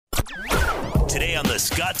Today on the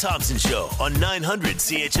Scott Thompson Show on 900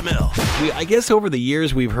 CHML. I guess over the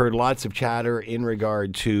years we've heard lots of chatter in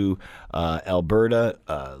regard to Alberta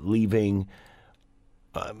leaving,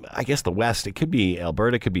 I guess, the West. It could be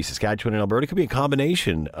Alberta, could be Saskatchewan, and Alberta could be a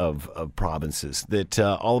combination of provinces that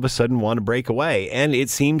all of a sudden want to break away. And it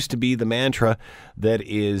seems to be the mantra that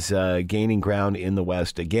is gaining ground in the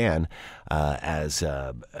West again, as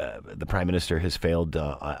the Prime Minister has failed,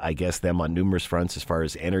 I guess, them on numerous fronts as far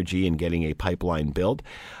as energy and getting a pipeline built.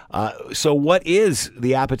 So what is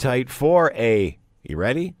the appetite for you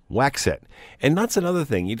ready? Wexit. And that's another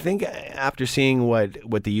thing. You'd think after seeing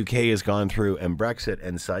what the UK has gone through and Brexit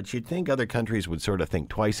and such, you'd think other countries would sort of think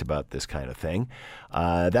twice about this kind of thing.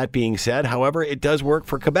 That being said, however, it does work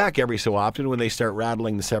for Quebec every so often when they start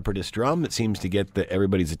rattling the separatist drum. It seems to get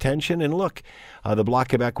everybody's attention. And look, the Bloc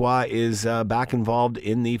Québécois is back involved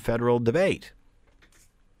in the federal debate,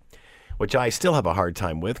 which I still have a hard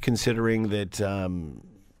time with, considering that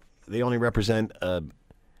they only represent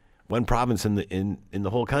one province in the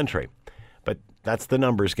whole country. But that's the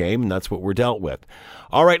numbers game, and that's what we're dealt with.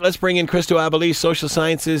 All right, let's bring in Christo Aivalis, Social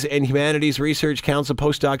Sciences and Humanities Research Council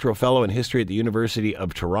Postdoctoral Fellow in History at the University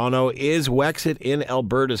of Toronto. Is Wexit in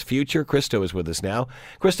Alberta's future? Christo is with us now.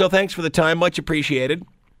 Christo, thanks for the time. Much appreciated.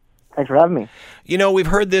 Thanks for having me. You know, we've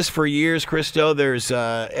heard this for years, Christo. There's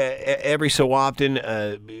every so often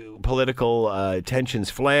political tensions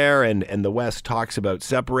flare, and the West talks about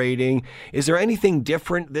separating. Is there anything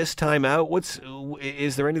different this time out?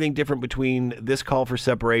 Is there anything different between this call for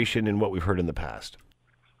separation and what we've heard in the past?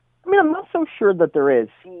 I mean, I'm not so sure that there is.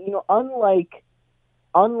 You know, unlike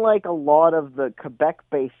a lot of the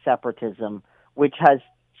Quebec-based separatism, which has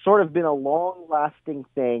sort of been a long-lasting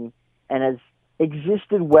thing and has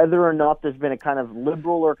existed whether or not there's been a kind of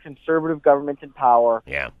liberal or conservative government in power.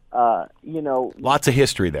 Yeah. Lots of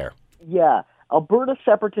history there. Yeah. Alberta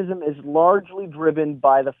separatism is largely driven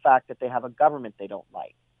by the fact that they have a government they don't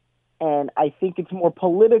like. And I think it's more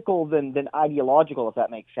political than ideological, if that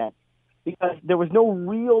makes sense. Because there was no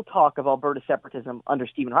real talk of Alberta separatism under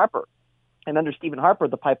Stephen Harper. And under Stephen Harper,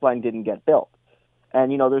 the pipeline didn't get built.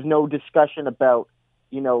 And, there's no discussion about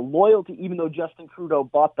loyalty, even though Justin Trudeau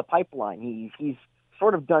bought the pipeline. He's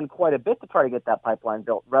sort of done quite a bit to try to get that pipeline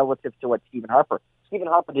built relative to what Stephen Harper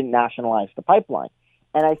didn't nationalize the pipeline.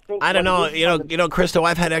 And I think... I don't know. Christo,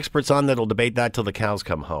 I've had experts on that'll debate that till the cows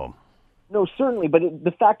come home. No, certainly. But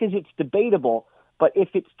the fact is it's debatable. But if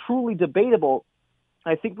it's truly debatable,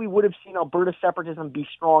 I think we would have seen Alberta separatism be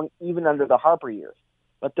strong even under the Harper years.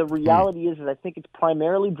 But the reality is I think it's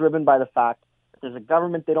primarily driven by the fact that there's a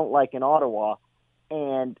government they don't like in Ottawa,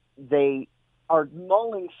 and they are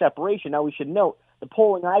mulling separation. Now, we should note, the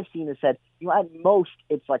polling I've seen has said, at most,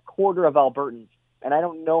 it's like quarter of Albertans, and I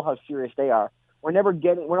don't know how serious they are. We're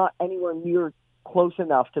not anywhere near close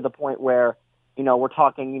enough to the point where, we're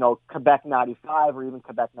talking, Quebec 95 or even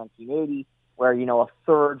Quebec 1980, where, a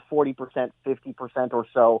third, 40%, 50% or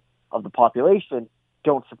so of the population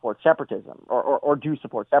don't support separatism or do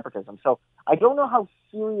support separatism. So I don't know how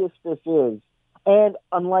serious this is. And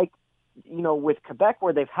unlike with Quebec,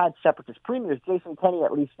 where they've had separatist premiers, Jason Kenney,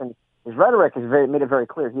 at least in his rhetoric, has made it very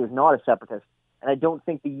clear he is not a separatist. And I don't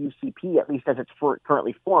think the UCP, at least as it's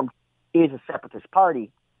currently formed, is a separatist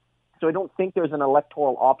party. So I don't think there's an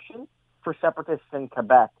electoral option for separatists in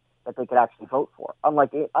Quebec that they could actually vote for.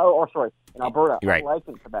 In Alberta, right. Unlike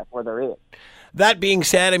in Quebec, where there is. That being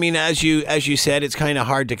said, I mean, as you said, it's kind of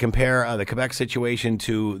hard to compare the Quebec situation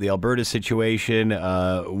to the Alberta situation.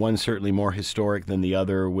 One certainly more historic than the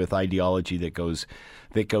other, with ideology that goes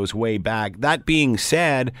way back. That being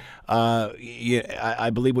said, I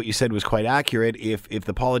believe what you said was quite accurate. If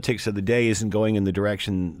the politics of the day isn't going in the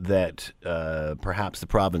direction that perhaps the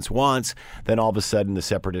province wants, then all of a sudden the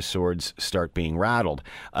separatist swords start being rattled.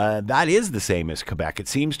 That is the same as Quebec. It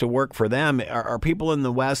seems to work for them. Are people in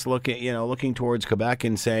the West looking towards Quebec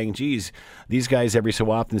and saying, geez, these guys every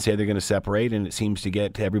so often say they're going to separate, and it seems to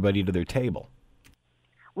get everybody to their table?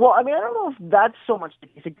 Well, I mean, I don't know if that's so much the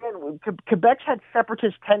case. Again, Quebec's had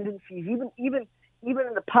separatist tendencies, even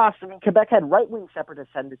in the past. I mean, Quebec had right-wing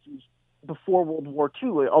separatist tendencies before World War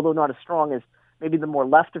II, although not as strong as maybe the more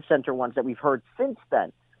left-of-center ones that we've heard since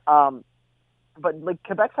then. But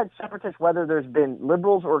Quebec's had separatists, whether there's been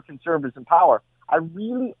liberals or conservatives in power. I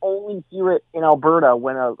really only hear it in Alberta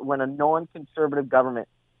when a non-conservative government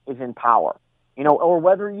is in power, or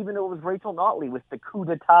whether even it was Rachel Notley with the coup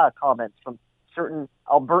d'etat comments from certain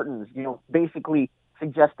Albertans, basically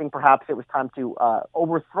suggesting perhaps it was time to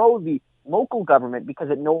overthrow the local government because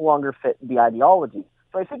it no longer fit the ideology.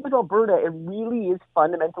 So I think with Alberta, it really is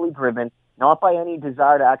fundamentally driven not by any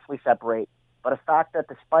desire to actually separate, but a fact that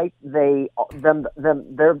despite their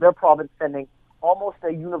province sending almost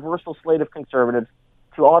a universal slate of Conservatives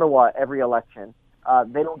to Ottawa every election,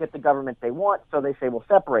 they don't get the government they want, so they say we'll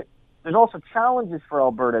separate. There's also challenges for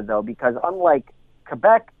Alberta, though, because unlike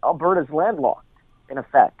Quebec, Alberta's landlocked, in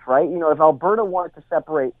effect, right? If Alberta wanted to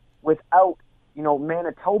separate without,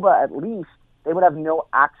 Manitoba at least, they would have no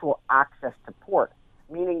actual access to port,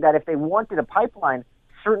 meaning that if they wanted a pipeline,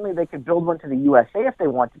 certainly they could build one to the USA if they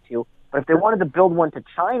wanted to, but if they wanted to build one to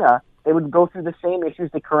China, they would go through the same issues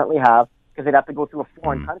they currently have, because they'd have to go through a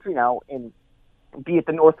foreign country now, be it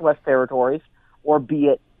the Northwest Territories or be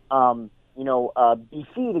it,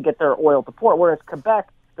 BC to get their oil to port. Whereas Quebec,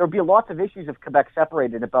 there would be lots of issues if Quebec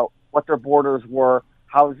separated about what their borders were,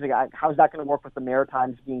 how's that going to work with the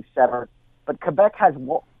Maritimes being severed. But Quebec has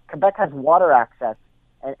water access,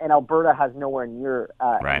 and Alberta has nowhere near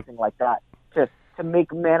anything like that to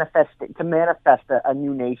manifest a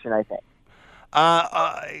new nation, I think.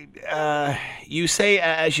 You say,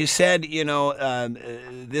 as you said,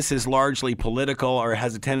 this is largely political, or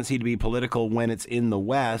has a tendency to be political when it's in the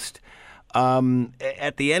West.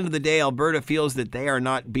 At the end of the day, Alberta feels that they are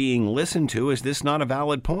not being listened to. Is this not a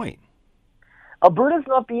valid point? Alberta's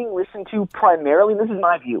not being listened to primarily, this is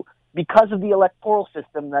my view, because of the electoral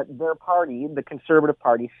system that their party, the Conservative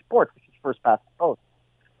Party, supports, which is first past the post.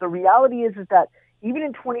 The reality is that even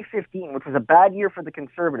in 2015, which was a bad year for the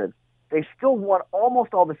Conservatives, they still won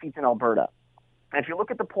almost all the seats in Alberta. And if you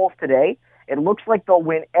look at the polls today, it looks like they'll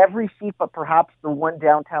win every seat but perhaps the one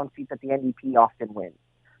downtown seat that the NDP often wins.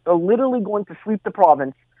 They're literally going to sweep the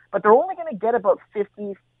province, but they're only going to get about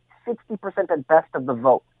 50, 60% at best of the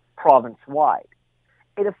vote province-wide.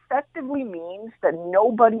 It effectively means that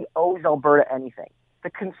nobody owes Alberta anything. The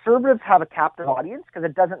Conservatives have a captive audience because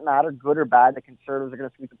it doesn't matter, good or bad, the Conservatives are going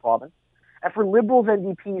to sweep the province. And for Liberals,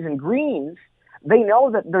 NDPs, and Greens, they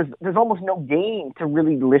know that there's almost no gain to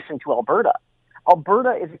really listen to Alberta.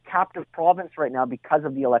 Alberta is a captive province right now because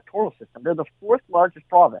of the electoral system. They're the fourth largest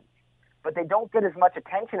province, but they don't get as much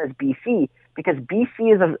attention as BC because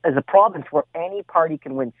BC is a province where any party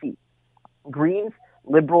can win seats. Greens,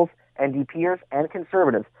 Liberals, NDPers, and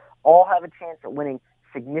Conservatives all have a chance at winning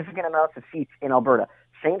significant amounts of seats in Alberta.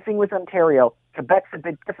 Same thing with Ontario. Quebec's a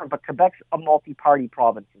bit different, but Quebec's a multi-party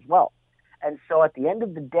province as well. And so at the end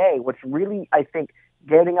of the day, what's really, I think,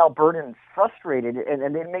 getting Albertans frustrated, and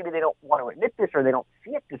maybe they don't want to admit this or they don't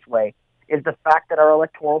see it this way, is the fact that our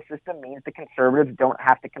electoral system means the Conservatives don't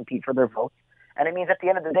have to compete for their votes. And it means at the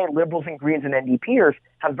end of the day, Liberals and Greens and NDPers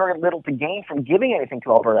have very little to gain from giving anything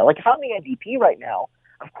to Alberta. Like if I'm the NDP right now,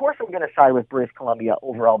 of course I'm going to side with British Columbia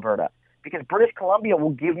over Alberta because British Columbia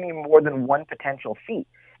will give me more than one potential seat.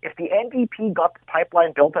 If the NDP got the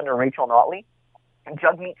pipeline built under Rachel Notley and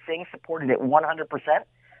Jagmeet Singh supported it 100%,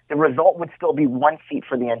 the result would still be one seat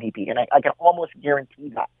for the NDP. And I can almost guarantee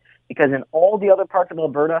that because in all the other parts of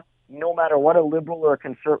Alberta, no matter what a Liberal or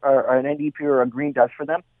an NDP or a Green does for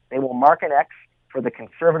them, they will mark an X for the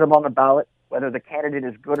Conservative on the ballot, whether the candidate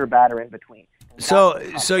is good or bad or in between. So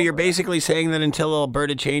you're basically saying that until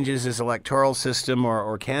Alberta changes its electoral system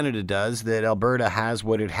or Canada does, that Alberta has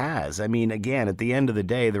what it has. I mean, again, at the end of the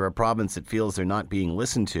day, they're a province that feels they're not being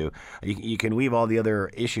listened to. You can weave all the other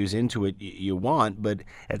issues into it you want, but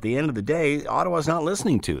at the end of the day, Ottawa's not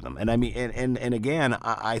listening to them. And I mean, and again,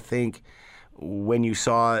 I think when you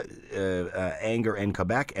saw anger in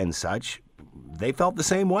Quebec and such, they felt the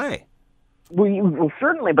same way. Well,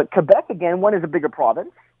 certainly, but Quebec, again, one is a bigger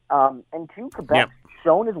province. And two, Quebec's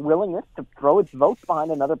shown its willingness to throw its votes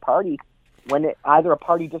behind another party when either a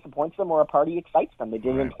party disappoints them or a party excites them. They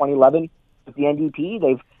did it in 2011 with the NDP.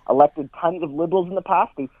 They've elected tons of Liberals in the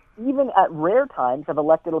past. They even at rare times have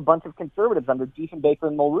elected a bunch of Conservatives under Diefenbaker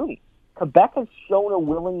and Mulroney. Quebec has shown a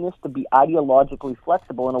willingness to be ideologically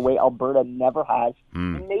flexible in a way Alberta never has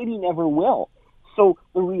and maybe never will. So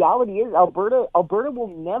the reality is Alberta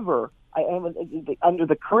will never, under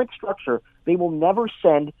the current structure, they will never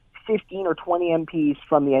send 15 or 20 MPs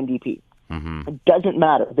from the NDP. Mm-hmm. It doesn't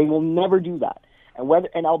matter. They will never do that.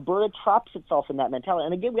 And Alberta traps itself in that mentality.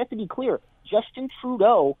 And again, we have to be clear. Justin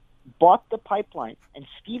Trudeau bought the pipeline, and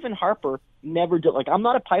Stephen Harper never did. Like, I'm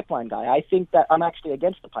not a pipeline guy. I think that I'm actually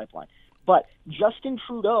against the pipeline. But Justin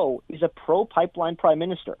Trudeau is a pro-pipeline prime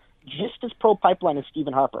minister, just as pro-pipeline as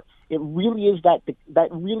Stephen Harper. It really is that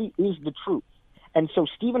really is the truth. And so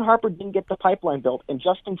Stephen Harper didn't get the pipeline built, and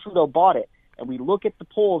Justin Trudeau bought it. And we look at the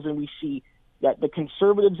polls, and we see that the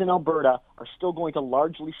Conservatives in Alberta are still going to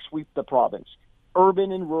largely sweep the province,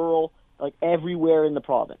 urban and rural, like everywhere in the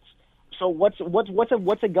province. So what's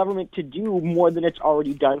a government to do more than it's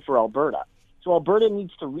already done for Alberta? So Alberta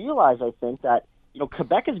needs to realize, I think, that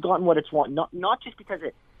Quebec has gotten what it's want, not just because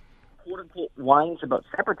it quote-unquote whines about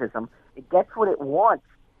separatism, it gets what it wants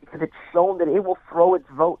because it's shown that it will throw its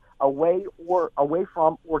vote away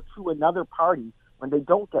from or to another party when they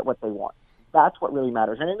don't get what they want. That's what really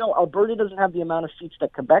matters. And I know Alberta doesn't have the amount of seats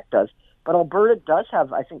that Quebec does, but Alberta does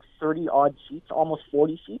have, I think, 30-odd seats, almost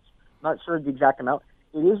 40 seats. I'm not sure the exact amount.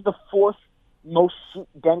 It is the fourth most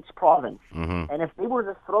seat-dense province. Mm-hmm. And if they were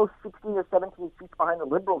to throw 16 or 17 seats behind the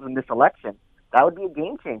Liberals in this election, that would be a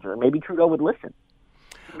game changer. Maybe Trudeau would listen,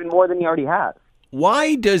 even more than he already has.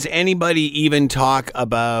 Why does anybody even talk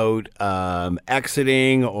about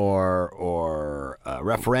exiting or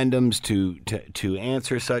referendums to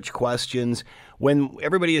answer such questions when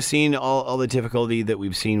everybody has seen all the difficulty that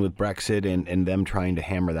we've seen with Brexit and them trying to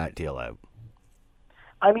hammer that deal out?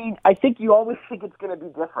 I mean, I think you always think it's going to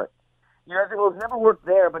be different. You know, it'll never work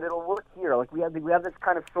there, but it'll work here. Like we have this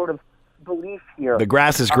kind of sort of belief here. The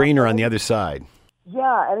grass is greener on the other side.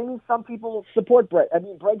 Yeah, and I mean, some people support Brexit. I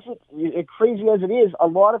mean, Brexit, crazy as it is, a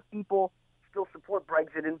lot of people still support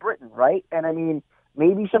Brexit in Britain, right? And I mean,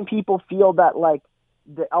 maybe some people feel that, like,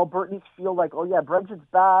 the Albertans feel like, oh yeah, Brexit's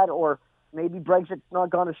bad, or maybe Brexit's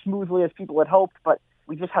not gone as smoothly as people had hoped, but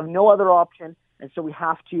we just have no other option, and so we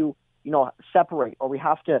have to, separate, or we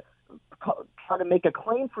have to try to make a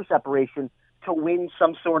claim for separation to win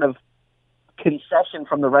some sort of concession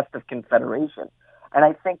from the rest of Confederation. And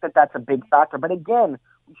I think that that's a big factor. But again,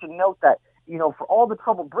 we should note that, for all the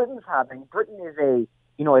trouble Britain's having, Britain is a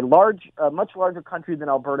much larger country than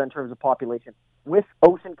Alberta in terms of population, with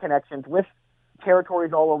ocean connections, with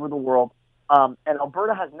territories all over the world. And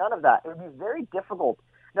Alberta has none of that. It would be very difficult.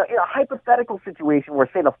 Now, in a hypothetical situation where,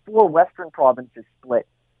 say, the 4 western provinces split,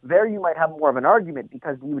 there you might have more of an argument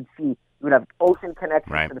because you would have ocean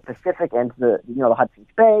connections to the Pacific and to the Hudson's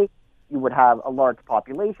Bay. You would have a large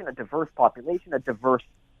population, a diverse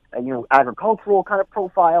agricultural kind of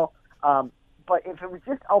profile. But if it was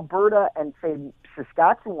just Alberta and, say,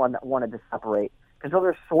 Saskatchewan that wanted to separate, because those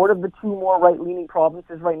are sort of the 2 more right-leaning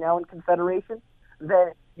provinces right now in Confederation,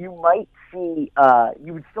 then you might see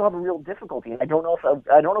you would still have a real difficulty. I don't know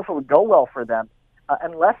if it would go well for them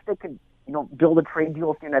unless they could build a trade deal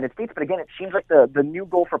with the United States. But again, it seems like the new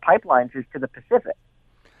goal for pipelines is to the Pacific.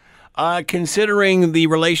 Considering the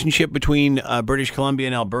relationship between British Columbia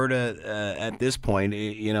and Alberta at this point,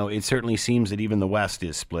 it certainly seems that even the West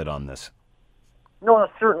is split on this. No,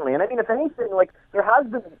 certainly. And I mean, if anything, like, there has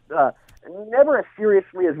been never as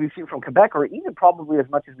seriously as we've seen from Quebec, or even probably as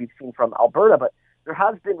much as we've seen from Alberta, but there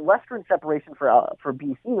has been Western separation for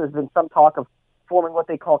BC. There's been some talk of forming what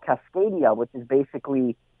they call Cascadia, which is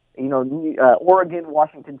basically, Oregon,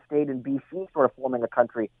 Washington State, and BC sort of forming a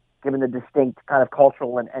country, given the distinct kind of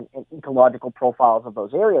cultural and ecological profiles of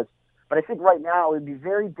those areas. But I think right now it would be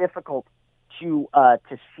very difficult to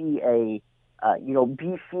see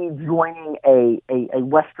BC joining a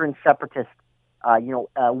Western separatist,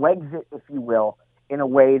 Wexit, if you will, in a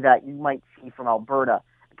way that you might see from Alberta.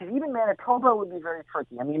 Because even Manitoba would be very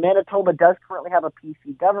tricky. I mean, Manitoba does currently have a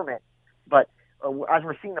PC government, but as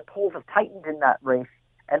we're seeing, the polls have tightened in that race.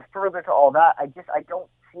 And further to all that, I don't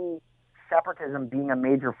see separatism being a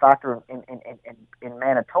major factor in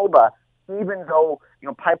Manitoba, even though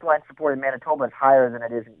pipeline support in Manitoba is higher than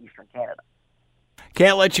it is in Eastern Canada.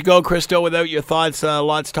 Can't let you go, Christo, without your thoughts.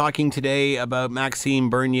 Lots talking today about Maxime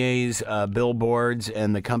Bernier's billboards,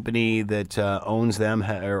 and the company that owns them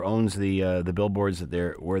or owns the billboards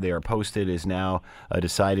where they are posted is now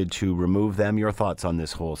decided to remove them. Your thoughts on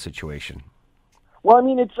this whole situation? Well, I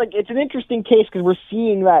mean, it's an interesting case because we're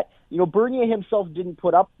seeing that Bernier himself didn't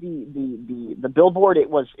put up the billboard. It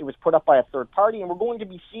was put up by a third party, and we're going to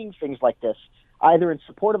be seeing things like this either in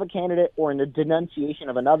support of a candidate or in the denunciation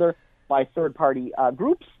of another by third party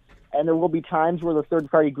groups. And there will be times where the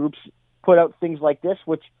third party groups put out things like this,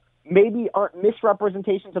 which maybe aren't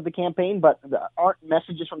misrepresentations of the campaign, but aren't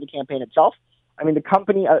messages from the campaign itself. I mean, the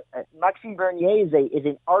company, Maxime Bernier, is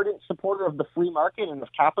an ardent supporter of the free market and of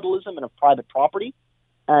capitalism and of private property.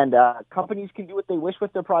 And companies can do what they wish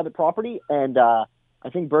with their private property. And I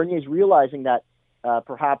think Bernier is realizing that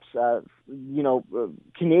perhaps,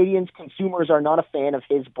 Canadians, consumers are not a fan of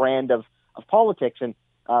his brand of politics. And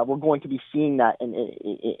we're going to be seeing that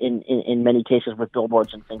in many cases with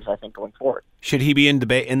billboards and things, I think, going forward. Should he be in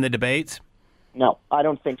the debates? No, I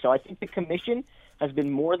don't think so. I think the commission has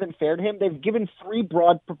been more than fair to him. They've given 3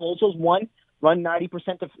 broad proposals. One, run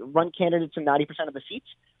candidates in 90% of the seats.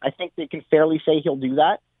 I think they can fairly say he'll do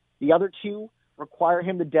that. The other 2 require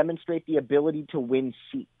him to demonstrate the ability to win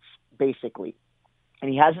seats, basically.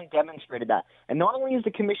 And he hasn't demonstrated that. And not only has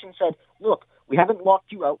the commission said, look, we haven't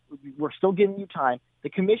locked you out, we're still giving you time, the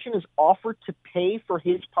commission has offered to pay for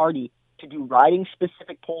his party to do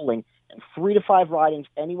riding-specific polling and 3 to 5 ridings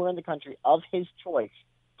anywhere in the country of his choice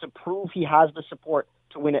to prove he has the support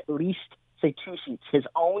to win at least, say, 2 seats, his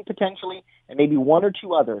own potentially, and maybe 1 or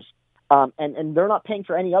 2 others. And they're not paying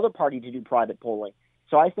for any other party to do private polling.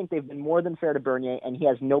 So I think they've been more than fair to Bernier, and he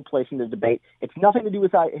has no place in the debate. It's nothing to do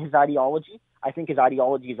with his ideology. I think his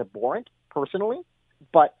ideology is abhorrent, personally.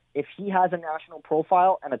 But if he has a national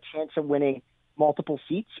profile and a chance of winning multiple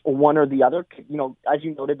seats, or one or the other, as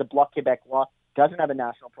you noted, the Bloc Québécois doesn't have a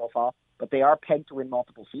national profile, but they are pegged to win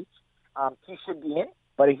multiple seats. He should be in,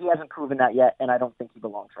 but he hasn't proven that yet, and I don't think he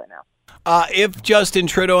belongs right now. If Justin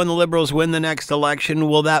Trudeau and the Liberals win the next election,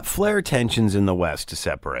 will that flare tensions in the West to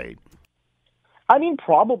separate? I mean,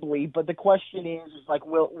 probably, but the question is like,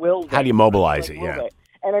 will they? How do you mobilize it? Yeah. They?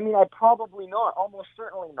 And I mean, probably not, almost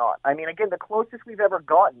certainly not. I mean, again, the closest we've ever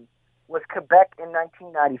gotten was Quebec in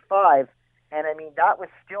 1995, and I mean, that was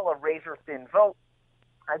still a razor-thin vote.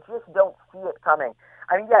 I just don't see it coming.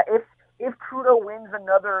 I mean, yeah, if Trudeau wins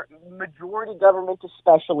another majority government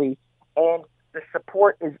especially, and the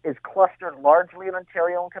support is clustered largely in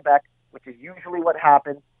Ontario and Quebec, which is usually what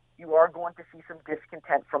happens, you are going to see some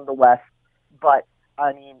discontent from the West. But,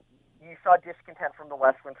 I mean, you saw discontent from the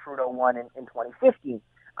West when Trudeau won in 2015,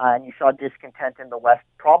 and you saw discontent in the West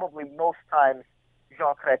probably most times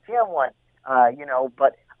Jean Chrétien won,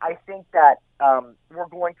 but I think that we're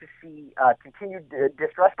going to see continued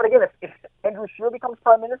distrust. But again, if Andrew Scheer becomes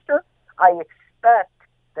Prime Minister, I expect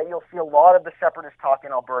that you'll see a lot of the separatist talk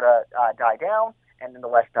in Alberta die down, and in the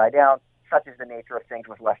West die down, such is the nature of things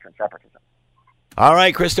with Western separatism. All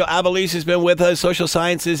right, Christo Aivalis has been with us, Social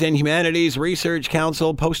Sciences and Humanities Research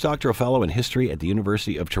Council Postdoctoral Fellow in History at the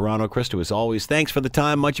University of Toronto. Christo, as always, thanks for the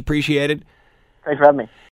time. Much appreciated. Thanks for having me.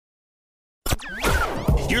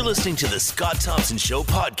 You're listening to the Scott Thompson Show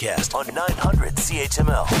podcast on 900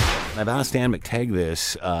 CHML. I've asked Dan McTeague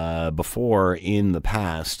this before in the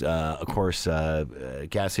past, of course,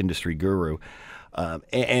 gas industry guru.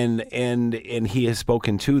 And he has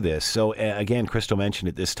spoken to this. So again, Christo mentioned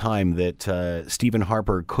at this time that Stephen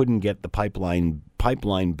Harper couldn't get the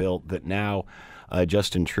pipeline built that now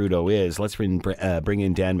Justin Trudeau is. Let's bring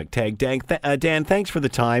in Dan McTeague. Dan, thanks for the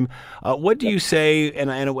time. What do you say?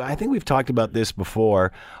 And I think we've talked about this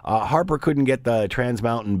before. Harper couldn't get the Trans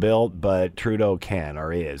Mountain built, but Trudeau can,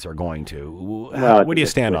 or is, or going to. Where do you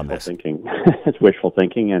stand on this? It's wishful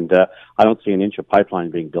thinking, and I don't see an inch of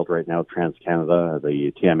pipeline being built right now. Trans-Canada,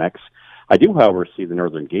 the TMX. I do, however, see the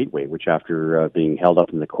Northern Gateway, which after being held up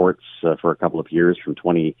in the courts for a couple of years, from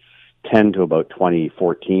 2010 to about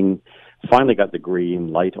 2014. Finally got the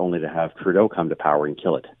green light, only to have Trudeau come to power and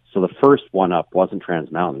kill it. So the first one up wasn't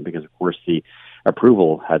Trans Mountain, because of course the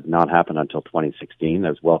approval had not happened until 2016. That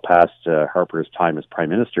was well past Harper's time as Prime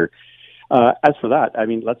Minister. As for that, I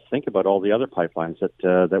mean, let's think about all the other pipelines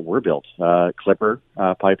that were built. Clipper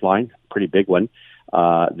pipeline, pretty big one.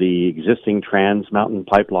 The existing Trans Mountain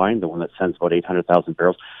pipeline, the one that sends about 800,000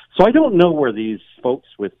 barrels. So I don't know where these folks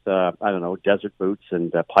with desert boots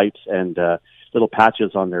and pipes and little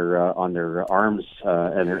patches on their arms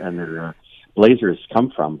and their blazers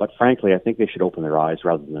come from. But frankly, I think they should open their eyes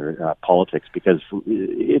rather than their politics, because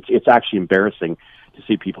it's actually embarrassing to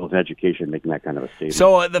see people with education making that kind of a statement.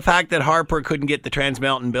 So the fact that Harper couldn't get the Trans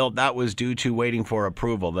Mountain built, that was due to waiting for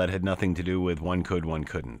approval. That had nothing to do with one could, one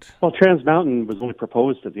couldn't. Well, Trans Mountain was only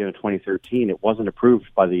proposed at the end of 2013. It wasn't approved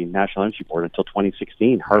by the National Energy Board until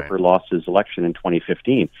 2016. Harper lost his election in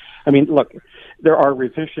 2015. I mean, look, there are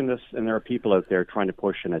revisionists and there are people out there trying to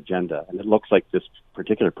push an agenda, and it looks like this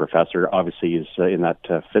particular professor obviously is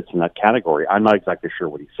fits in that category. I'm not exactly sure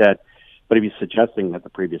what he said, but if he's suggesting that the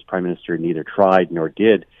previous Prime Minister neither tried nor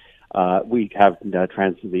did, we have the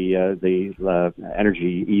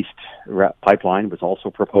Energy East pipeline was also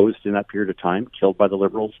proposed in that period of time, killed by the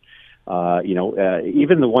Liberals.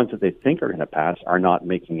 Even the ones that they think are going to pass are not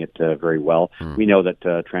making it very well. We know that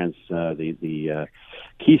the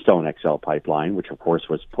Keystone XL pipeline, which of course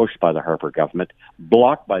was pushed by the Harper government,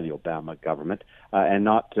 blocked by the Obama government, and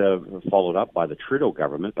not followed up by the Trudeau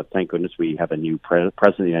government. But thank goodness we have a new president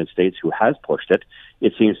of the United States who has pushed it.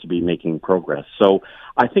 It seems to be making progress. So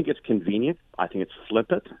I think it's convenient. I think it's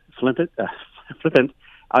flippant.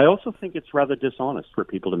 I also think it's rather dishonest for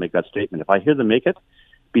people to make that statement. If I hear them make it,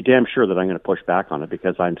 be damn sure that I'm going to push back on it,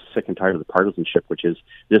 because I'm sick and tired of the partisanship, which is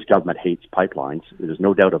this government hates pipelines. There's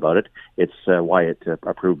no doubt about it. It's why it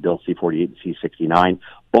approved Bill C-48 and C-69,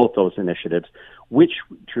 both those initiatives, which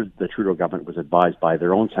the Trudeau government was advised by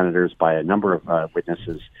their own senators, by a number of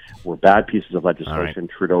witnesses, were bad pieces of legislation. Right.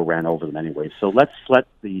 Trudeau ran over them anyway. So let's let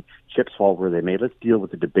the chips fall where they may. Let's deal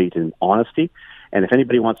with the debate in honesty. And if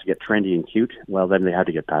anybody wants to get trendy and cute, well, then they have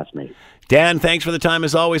to get past me. Dan, thanks for the time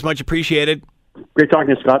as always. Much appreciated. Great talking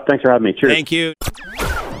to you, Scott. Thanks for having me. Cheers. Thank you.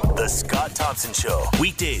 The Scott Thompson Show,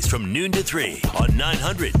 weekdays from noon to 3 on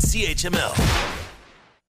 900 CHML.